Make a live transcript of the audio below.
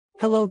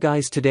Hello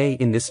guys, today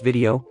in this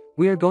video,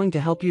 we are going to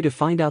help you to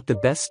find out the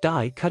best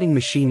die cutting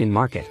machine in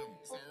market.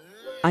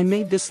 I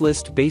made this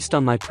list based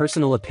on my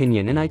personal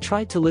opinion and I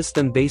tried to list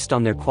them based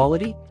on their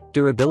quality,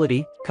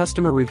 durability,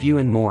 customer review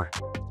and more.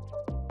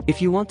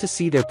 If you want to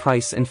see their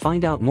price and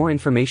find out more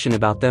information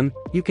about them,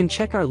 you can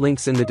check our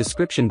links in the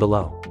description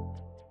below.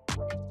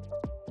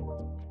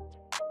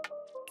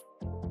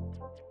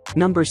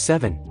 Number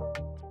 7.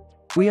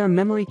 We are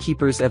Memory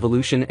Keeper's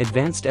Evolution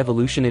Advanced.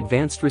 Evolution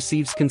Advanced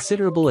receives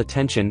considerable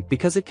attention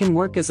because it can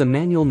work as a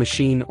manual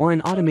machine or an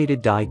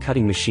automated die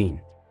cutting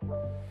machine.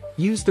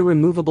 Use the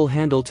removable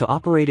handle to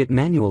operate it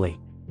manually.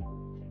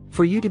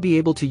 For you to be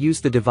able to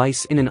use the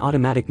device in an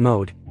automatic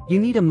mode, you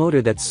need a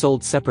motor that's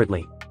sold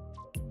separately.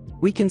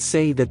 We can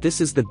say that this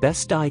is the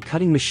best die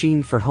cutting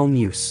machine for home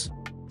use.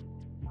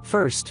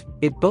 First,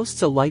 it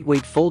boasts a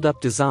lightweight fold-up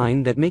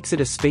design that makes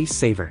it a space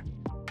saver.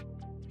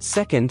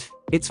 Second,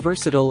 it's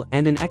versatile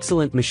and an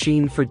excellent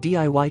machine for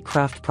DIY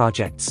craft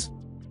projects.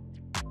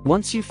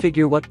 Once you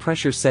figure what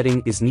pressure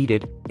setting is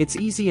needed, it's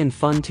easy and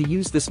fun to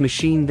use this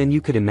machine than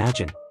you could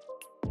imagine.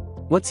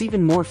 What's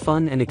even more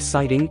fun and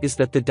exciting is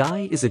that the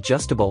die is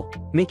adjustable,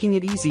 making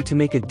it easy to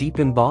make a deep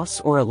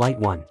emboss or a light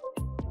one.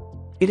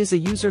 It is a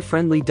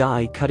user-friendly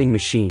die cutting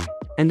machine,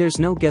 and there's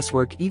no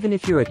guesswork even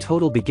if you're a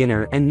total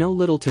beginner and know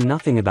little to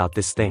nothing about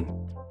this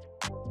thing.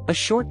 A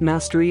short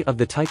mastery of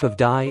the type of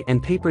die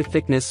and paper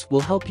thickness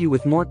will help you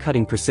with more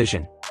cutting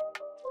precision.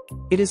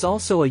 It is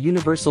also a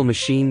universal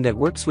machine that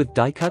works with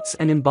die cuts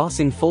and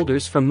embossing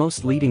folders from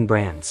most leading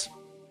brands.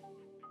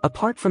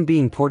 Apart from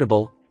being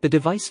portable, the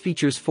device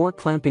features 4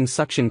 clamping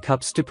suction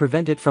cups to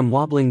prevent it from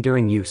wobbling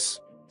during use.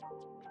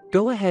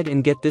 Go ahead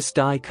and get this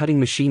die cutting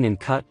machine and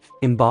cut,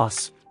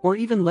 emboss, or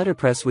even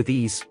letterpress with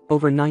ease.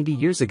 Over 90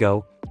 years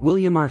ago,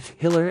 William R.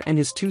 Hiller and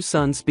his 2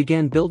 sons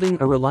began building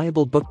a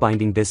reliable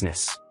bookbinding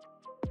business.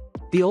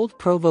 The old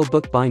Provo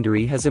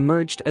bookbindery has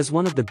emerged as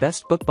one of the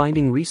best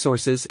bookbinding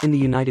resources in the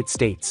United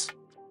States.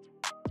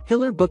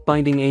 Hiller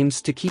Bookbinding aims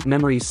to keep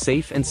memories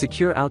safe and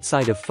secure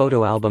outside of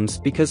photo albums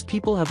because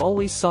people have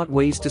always sought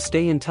ways to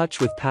stay in touch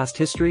with past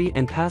history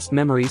and past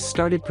memories.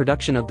 Started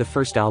production of the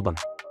first album.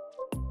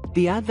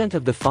 The advent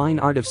of the fine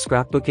art of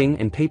scrapbooking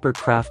and paper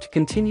craft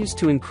continues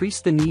to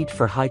increase the need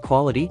for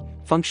high-quality,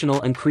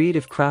 functional and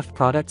creative craft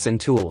products and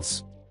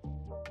tools.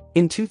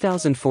 In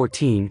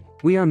 2014,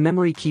 We Are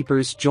Memory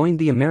Keepers joined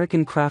the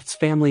American Crafts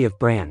family of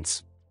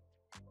brands.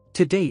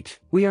 To date,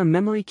 We Are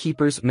Memory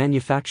Keepers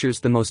manufactures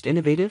the most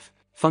innovative,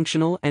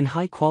 functional and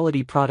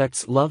high-quality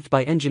products loved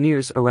by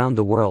engineers around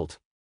the world.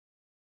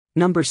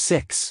 Number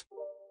 6.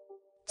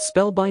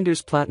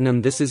 Spellbinders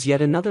Platinum. This is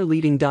yet another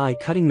leading die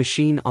cutting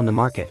machine on the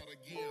market.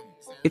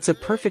 It's a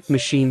perfect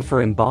machine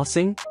for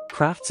embossing,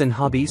 crafts and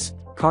hobbies,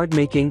 card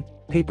making,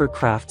 paper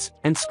crafts,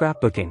 and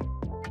scrapbooking.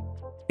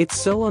 It's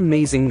so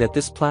amazing that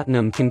this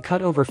Platinum can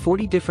cut over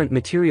 40 different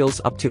materials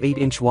up to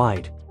 8-inch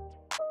wide.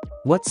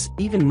 What's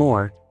even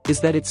more, is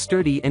that it's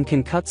sturdy and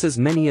can cut as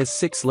many as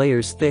 6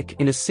 layers thick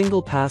in a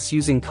single pass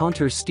using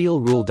contour steel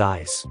rule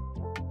dies.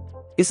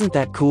 Isn't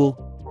that cool?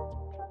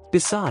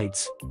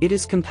 Besides, it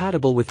is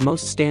compatible with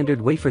most standard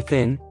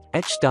wafer-thin,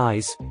 etched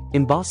dies,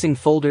 embossing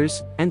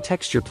folders, and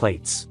texture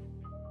plates.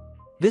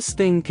 This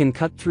thing can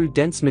cut through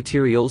dense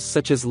materials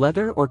such as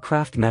leather or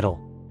craft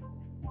metal.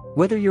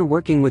 Whether you're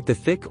working with the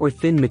thick or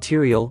thin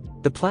material,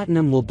 the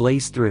Platinum will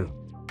blaze through.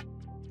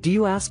 Do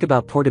you ask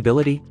about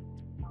portability?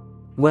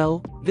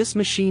 Well, this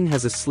machine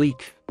has a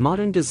sleek,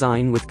 modern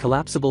design with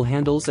collapsible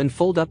handles and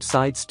fold-up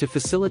sides to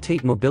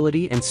facilitate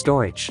mobility and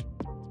storage.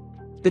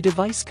 The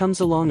device comes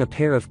along a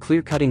pair of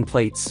clear cutting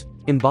plates,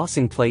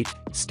 embossing plate,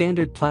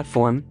 standard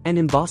platform, and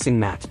embossing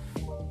mat.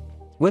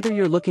 Whether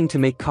you're looking to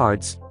make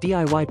cards,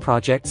 DIY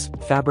projects,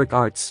 fabric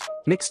arts,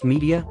 mixed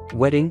media,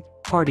 wedding,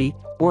 party,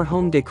 or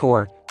home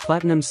decor,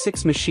 Platinum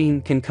 6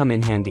 machine can come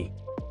in handy.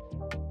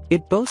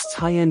 It boasts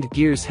high-end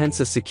gears,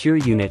 hence a secure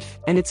unit,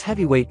 and its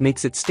heavyweight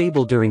makes it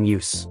stable during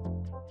use.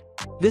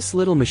 This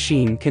little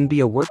machine can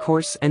be a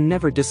workhorse and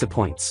never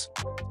disappoints.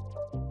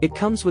 It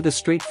comes with a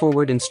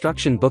straightforward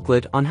instruction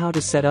booklet on how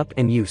to set up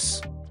and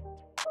use.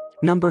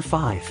 Number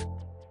 5.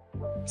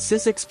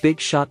 Sizzix Big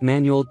Shot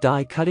Manual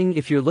Die Cutting.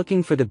 If you're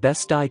looking for the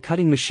best die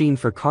cutting machine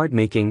for card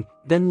making,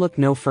 then look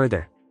no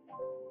further.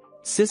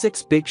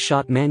 Sizzix Big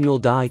Shot Manual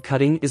Die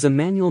Cutting is a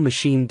manual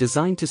machine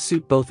designed to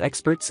suit both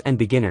experts and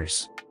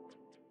beginners.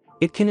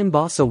 It can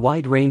emboss a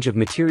wide range of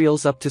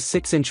materials up to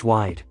 6-inch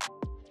wide.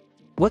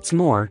 What's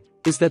more,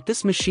 is that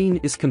this machine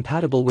is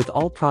compatible with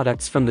all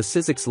products from the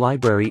Sizzix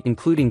library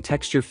including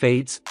texture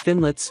fades,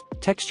 thinlets,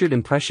 textured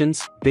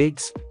impressions,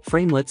 bigs,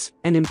 framelets,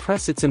 and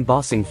its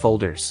embossing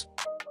folders.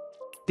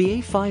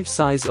 The A5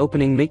 size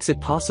opening makes it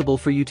possible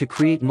for you to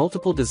create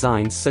multiple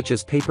designs such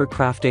as paper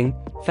crafting,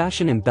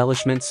 fashion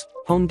embellishments,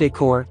 home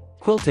decor,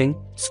 quilting,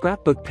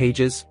 scrapbook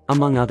pages,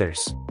 among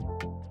others.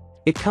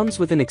 It comes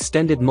with an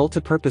extended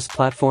multipurpose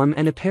platform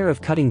and a pair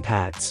of cutting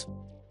pads.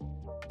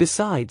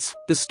 Besides,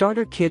 the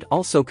starter kit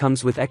also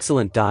comes with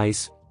excellent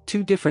dies,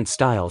 2 different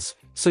styles,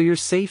 so you're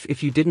safe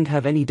if you didn't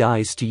have any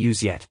dies to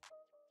use yet.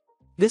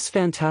 This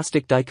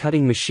fantastic die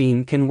cutting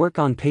machine can work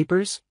on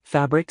papers,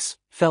 fabrics,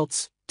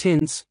 felts,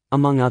 tins,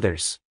 among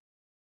others.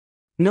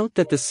 Note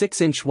that the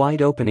 6-inch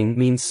wide opening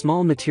means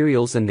small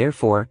materials, and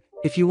therefore,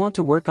 if you want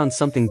to work on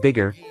something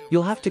bigger,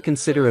 you'll have to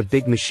consider a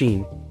big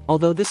machine,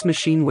 although this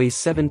machine weighs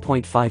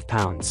 7.5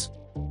 pounds.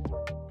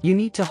 You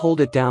need to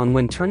hold it down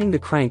when turning the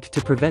crank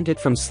to prevent it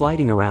from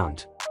sliding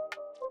around.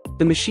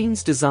 The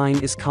machine's design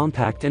is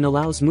compact and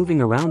allows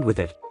moving around with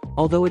it,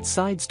 although its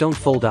sides don't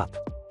fold up.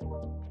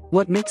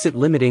 What makes it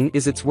limiting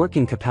is its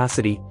working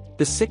capacity.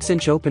 The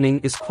 6-inch opening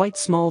is quite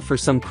small for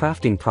some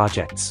crafting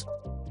projects.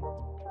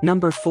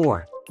 Number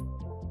 4.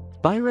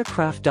 Byra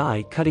Craft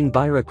Die Cutting.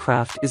 Byra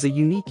Craft is a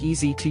unique,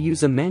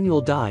 easy-to-use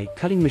manual die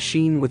cutting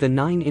machine with a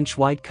 9-inch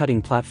wide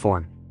cutting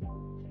platform.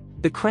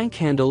 The crank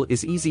handle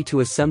is easy to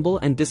assemble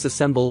and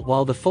disassemble,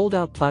 while the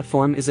fold-out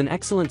platform is an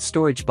excellent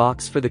storage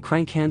box for the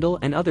crank handle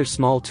and other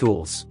small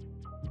tools.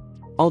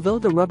 Although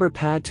the rubber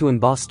pad to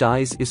emboss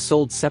dies is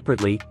sold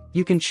separately,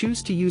 you can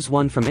choose to use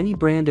one from any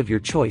brand of your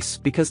choice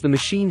because the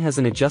machine has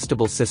an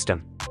adjustable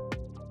system.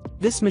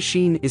 This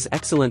machine is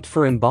excellent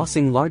for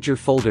embossing larger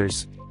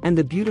folders, and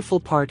the beautiful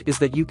part is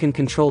that you can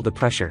control the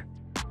pressure.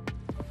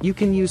 You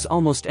can use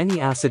almost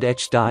any acid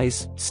etch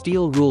dies,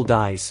 steel rule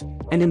dies,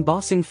 and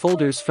embossing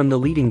folders from the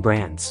leading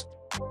brands.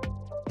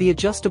 The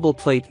adjustable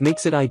plate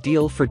makes it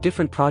ideal for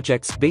different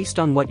projects based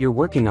on what you're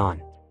working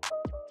on.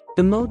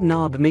 The mode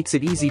knob makes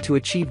it easy to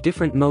achieve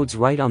different modes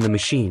right on the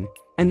machine,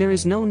 and there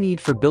is no need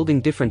for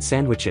building different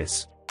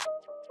sandwiches.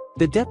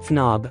 The depth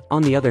knob,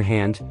 on the other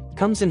hand,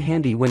 comes in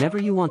handy whenever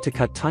you want to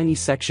cut tiny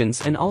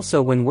sections and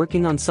also when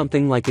working on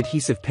something like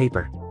adhesive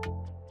paper.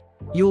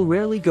 You'll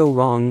rarely go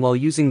wrong while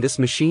using this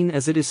machine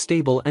as it is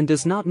stable and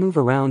does not move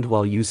around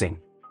while using.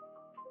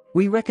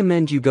 We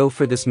recommend you go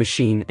for this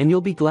machine, and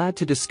you'll be glad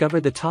to discover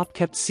the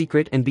top-kept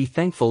secret and be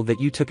thankful that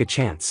you took a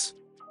chance.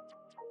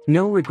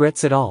 No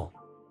regrets at all.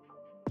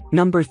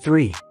 Number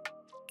 3.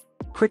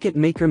 Cricut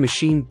Maker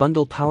Machine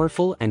Bundle.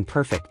 Powerful and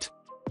perfect.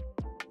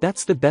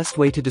 That's the best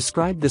way to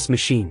describe this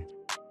machine.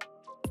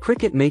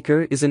 Cricut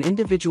Maker is an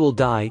individual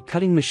die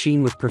cutting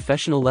machine with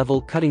professional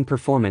level cutting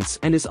performance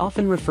and is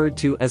often referred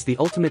to as the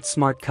ultimate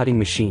smart cutting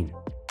machine.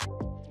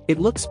 It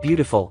looks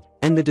beautiful,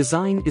 and the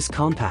design is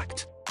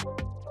compact.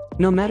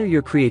 No matter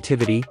your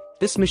creativity,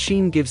 this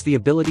machine gives the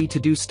ability to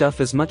do stuff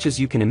as much as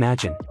you can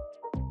imagine.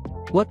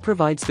 What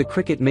provides the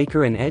Cricut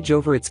Maker an edge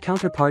over its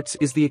counterparts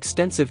is the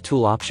extensive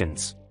tool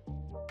options.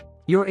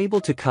 You're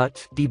able to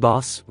cut,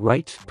 deboss,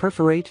 write,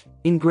 perforate,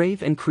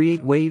 engrave and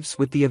create waves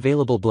with the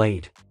available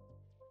blade.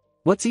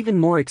 What's even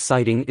more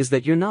exciting is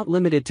that you're not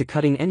limited to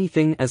cutting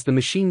anything, as the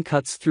machine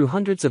cuts through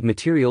hundreds of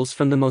materials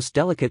from the most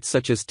delicate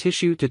such as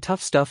tissue to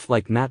tough stuff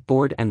like mat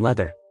board and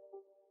leather.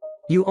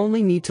 You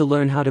only need to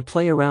learn how to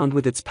play around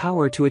with its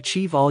power to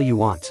achieve all you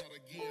want.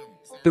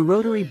 The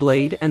rotary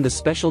blade and the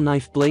special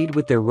knife blade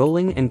with their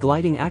rolling and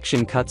gliding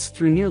action cuts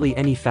through nearly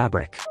any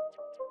fabric.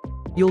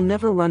 You'll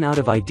never run out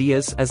of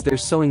ideas, as their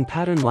sewing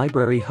pattern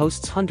library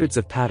hosts hundreds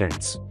of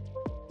patterns.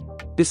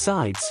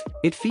 Besides,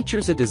 it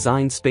features a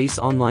design space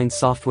online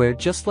software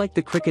just like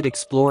the Cricut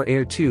Explore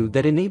Air 2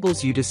 that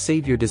enables you to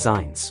save your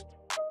designs.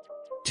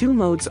 2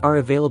 modes are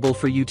available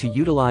for you to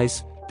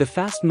utilize: the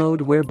fast mode,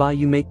 whereby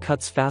you make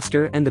cuts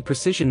faster, and the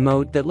precision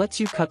mode that lets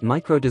you cut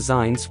micro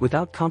designs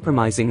without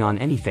compromising on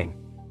anything.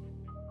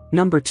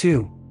 Number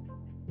 2.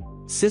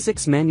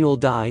 Sizzix Manual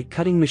Die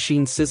Cutting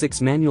Machine.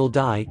 Sizzix Manual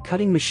Die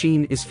Cutting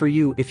Machine is for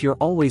you if you're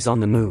always on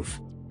the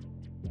move.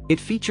 It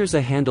features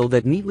a handle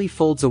that neatly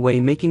folds away,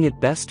 making it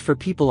best for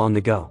people on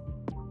the go.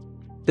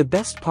 The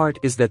best part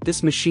is that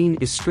this machine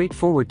is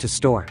straightforward to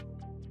store.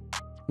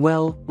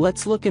 Well,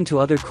 let's look into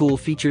other cool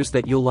features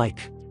that you'll like.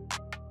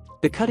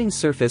 The cutting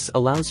surface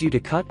allows you to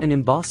cut and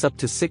emboss up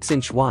to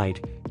 6-inch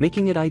wide,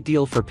 making it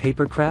ideal for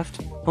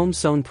papercraft,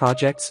 home-sewn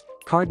projects,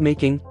 card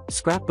making,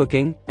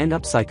 scrapbooking, and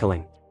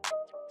upcycling.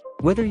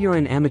 Whether you're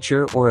an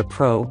amateur or a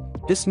pro,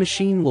 this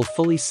machine will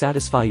fully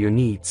satisfy your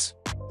needs.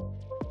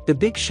 The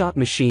Big Shot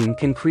machine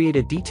can create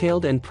a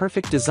detailed and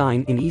perfect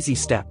design in easy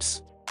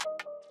steps.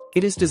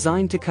 It is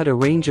designed to cut a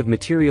range of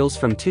materials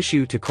from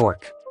tissue to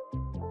cork.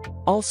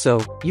 Also,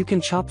 you can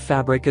chop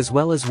fabric as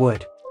well as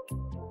wood.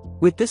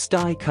 With this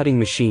die cutting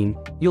machine,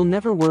 you'll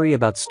never worry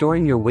about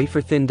storing your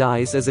wafer-thin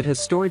dies, as it has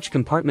storage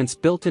compartments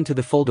built into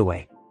the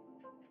foldaway.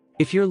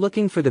 If you're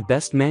looking for the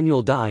best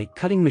manual die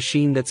cutting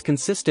machine that's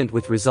consistent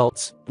with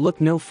results,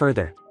 look no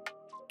further.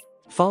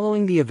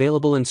 Following the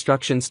available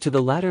instructions to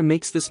the latter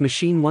makes this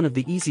machine one of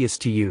the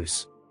easiest to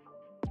use.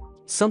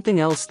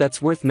 Something else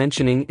that's worth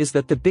mentioning is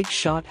that the Big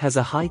Shot has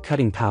a high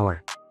cutting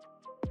power.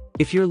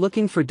 If you're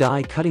looking for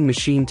die cutting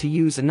machine to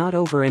use not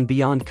over and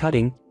beyond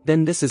cutting,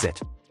 then this is it.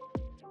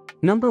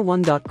 Number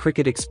 1.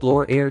 Cricut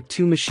Explore Air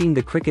 2 Machine.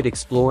 The Cricut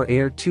Explore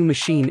Air 2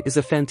 machine is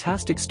a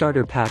fantastic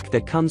starter pack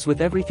that comes with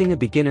everything a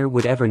beginner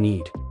would ever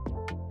need.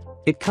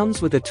 It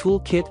comes with a tool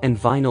kit and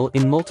vinyl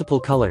in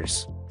multiple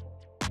colors.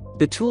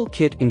 The tool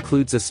kit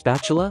includes a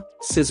spatula,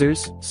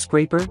 scissors,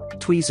 scraper,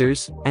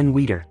 tweezers, and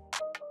weeder.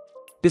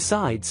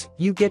 Besides,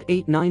 you get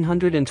 8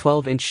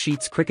 912-inch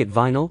sheets Cricut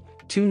vinyl,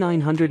 2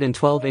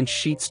 912-inch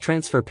sheets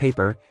transfer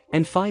paper,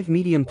 and 5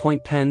 medium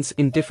point pens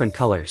in different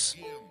colors.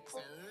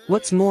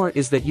 What's more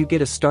is that you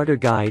get a starter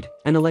guide,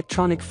 an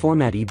electronic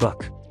format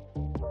ebook.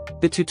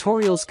 The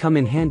tutorials come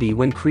in handy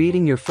when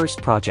creating your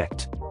first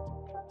project.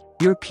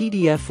 Your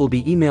PDF will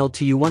be emailed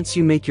to you once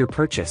you make your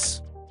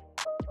purchase.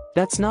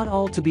 That's not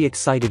all to be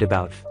excited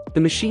about. The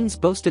machines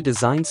boast a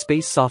design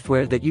space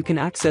software that you can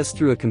access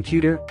through a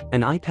computer,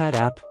 an iPad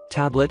app,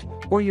 tablet,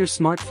 or your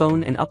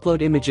smartphone and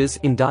upload images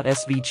in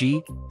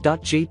 .svg,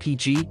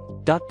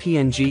 .jpg,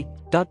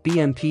 .png,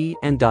 .bmp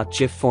and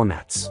 .gif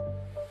formats.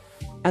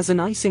 As an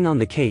icing on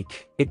the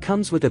cake, it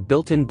comes with a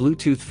built-in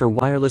Bluetooth for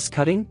wireless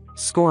cutting,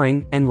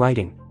 scoring, and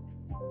writing.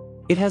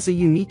 It has a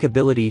unique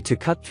ability to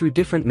cut through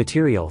different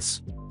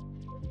materials.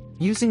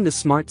 Using the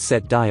Smart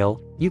Set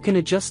dial, you can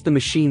adjust the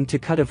machine to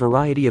cut a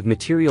variety of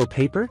material: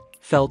 paper,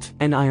 felt,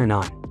 and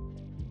iron-on.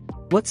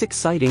 What's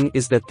exciting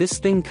is that this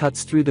thing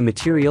cuts through the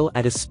material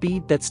at a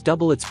speed that's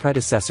double its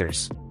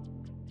predecessors.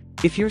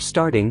 If you're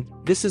starting,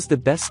 this is the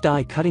best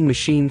die cutting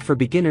machine for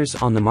beginners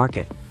on the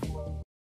market.